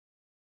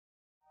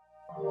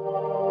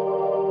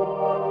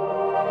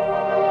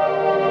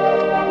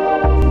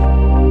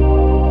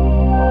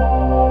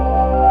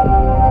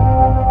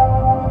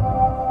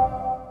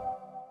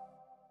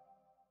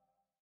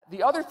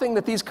thing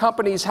that these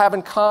companies have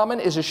in common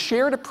is a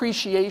shared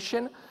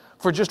appreciation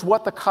for just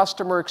what the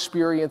customer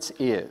experience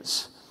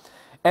is.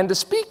 And to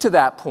speak to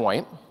that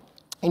point,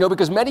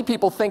 because many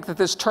people think that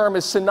this term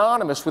is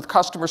synonymous with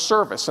customer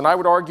service, and I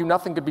would argue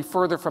nothing could be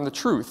further from the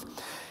truth.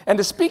 And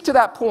to speak to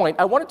that point,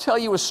 I want to tell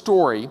you a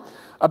story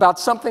about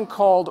something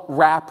called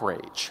rap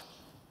rage.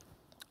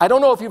 I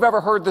don't know if you've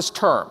ever heard this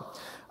term,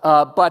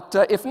 but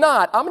if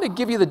not, I'm going to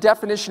give you the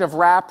definition of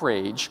rap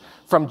rage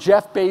from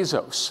Jeff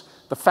Bezos,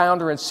 the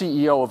founder and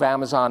CEO of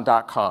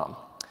Amazon.com.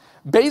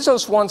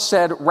 Bezos once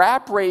said,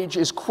 "Rap rage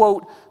is,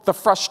 quote, the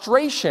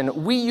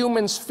frustration we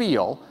humans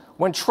feel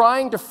when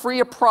trying to free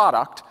a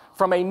product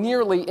from a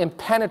nearly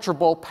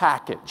impenetrable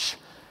package."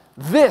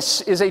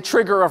 This is a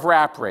trigger of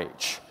rap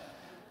rage.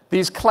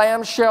 These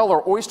clamshell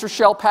or oyster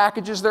shell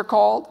packages, they're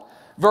called.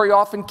 Very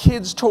often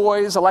kids'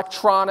 toys,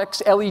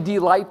 electronics, LED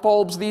light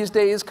bulbs these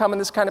days come in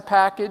this kind of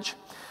package.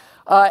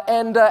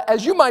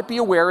 As you might be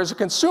aware as a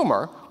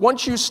consumer,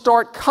 once you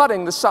start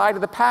cutting the side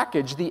of the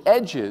package, the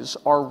edges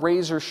are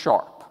razor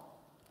sharp.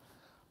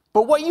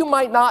 But what you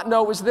might not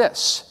know is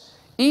this.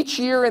 Each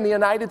year in the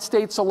United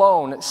States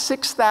alone,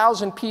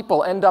 6,000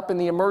 people end up in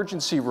the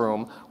emergency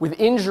room with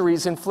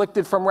injuries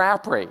inflicted from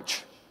rap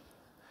rage.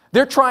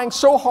 They're trying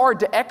so hard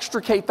to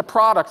extricate the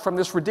product from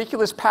this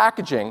ridiculous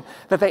packaging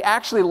that they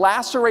actually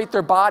lacerate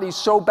their bodies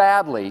so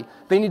badly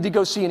they need to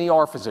go see an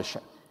ER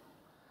physician.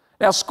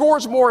 Now,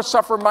 scores more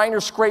suffer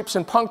minor scrapes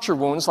and puncture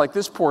wounds, like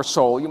this poor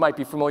soul. You might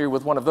be familiar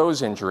with one of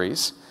those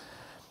injuries.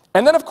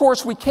 And then, of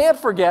course, we can't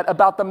forget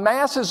about the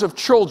masses of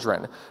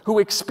children who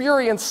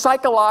experience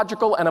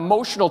psychological and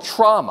emotional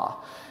trauma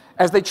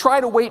as they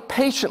try to wait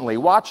patiently,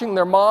 watching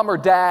their mom or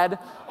dad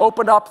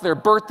open up their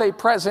birthday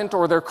present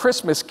or their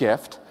Christmas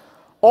gift,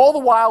 all the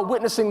while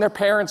witnessing their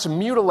parents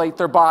mutilate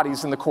their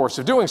bodies in the course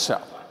of doing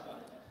so.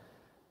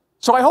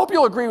 So I hope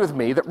you'll agree with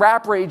me that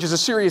rap rage is a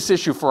serious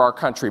issue for our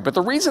country. But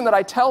the reason that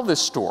I tell this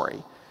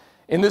story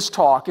in this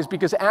talk is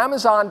because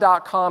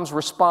Amazon.com's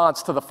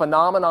response to the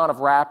phenomenon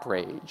of rap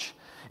rage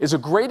is a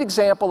great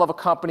example of a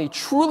company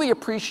truly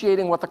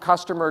appreciating what the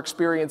customer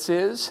experience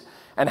is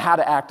and how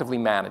to actively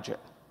manage it.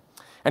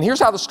 And here's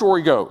how the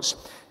story goes.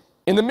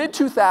 In the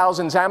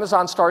mid-2000s,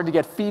 Amazon started to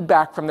get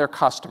feedback from their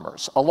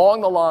customers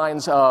along the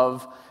lines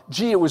of,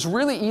 gee, it was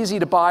really easy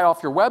to buy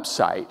off your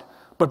website,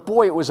 but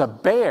boy, it was a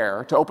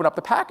bear to open up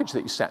the package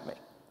that you sent me.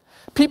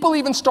 People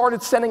even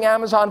started sending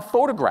Amazon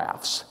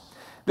photographs.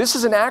 This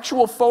is an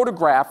actual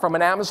photograph from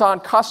an Amazon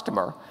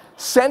customer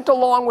sent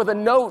along with a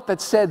note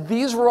that said,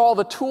 these were all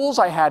the tools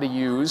I had to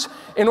use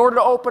in order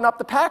to open up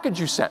the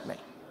package you sent me.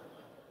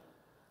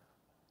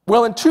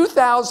 Well, in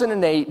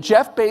 2008,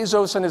 Jeff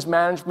Bezos and his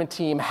management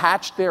team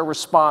hatched their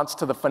response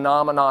to the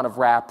phenomenon of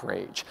rap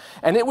rage,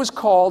 and it was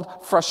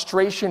called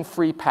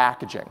frustration-free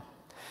packaging.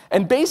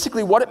 And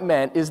basically what it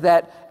meant is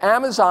that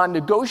Amazon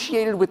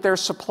negotiated with their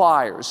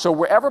suppliers, so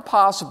wherever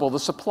possible, the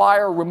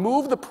supplier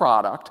removed the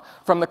product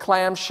from the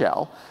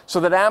clamshell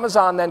so that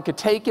Amazon then could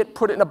take it,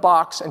 put it in a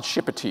box, and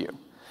ship it to you.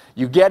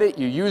 You get it,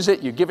 you use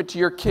it, you give it to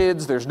your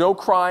kids, there's no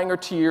crying or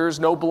tears,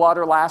 no blood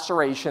or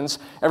lacerations,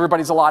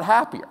 everybody's a lot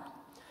happier.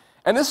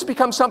 And this has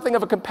become something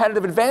of a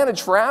competitive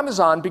advantage for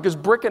Amazon because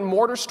brick and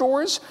mortar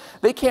stores,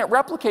 they can't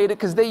replicate it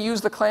because they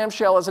use the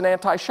clamshell as an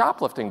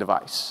anti-shoplifting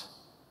device.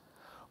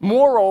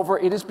 Moreover,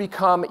 it has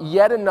become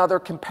yet another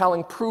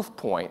compelling proof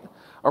point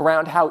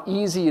around how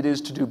easy it is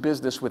to do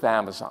business with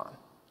Amazon.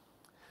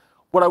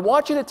 What I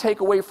want you to take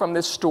away from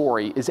this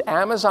story is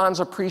Amazon's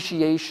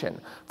appreciation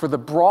for the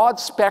broad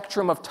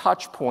spectrum of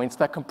touch points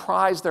that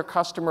comprise their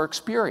customer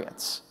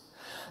experience.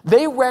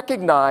 They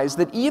recognize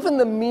that even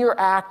the mere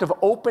act of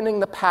opening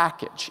the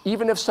package,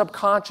 even if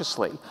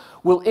subconsciously,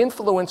 will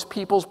influence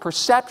people's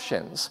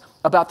perceptions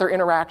about their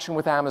interaction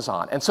with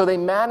Amazon. And so they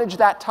manage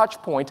that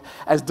touch point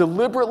as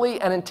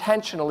deliberately and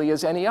intentionally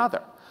as any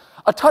other.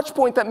 A touch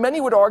point that many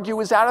would argue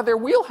is out of their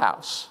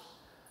wheelhouse.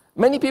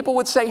 Many people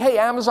would say, hey,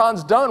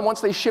 Amazon's done once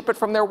they ship it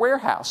from their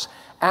warehouse.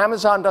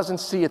 Amazon doesn't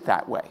see it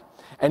that way,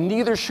 and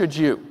neither should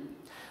you.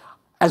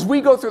 As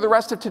we go through the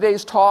rest of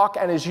today's talk,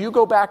 and as you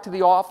go back to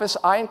the office,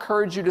 I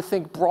encourage you to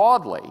think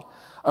broadly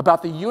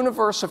about the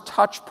universe of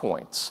touch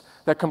points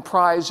that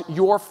comprise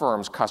your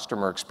firm's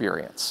customer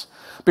experience.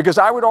 Because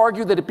I would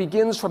argue that it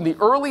begins from the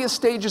earliest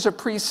stages of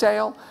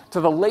pre-sale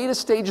to the latest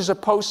stages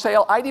of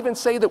post-sale. I'd even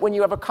say that when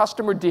you have a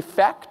customer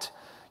defect,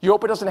 you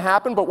hope it doesn't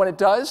happen, but when it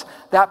does,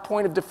 that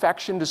point of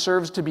defection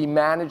deserves to be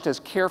managed as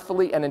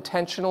carefully and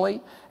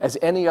intentionally as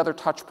any other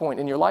touch point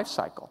in your life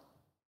cycle.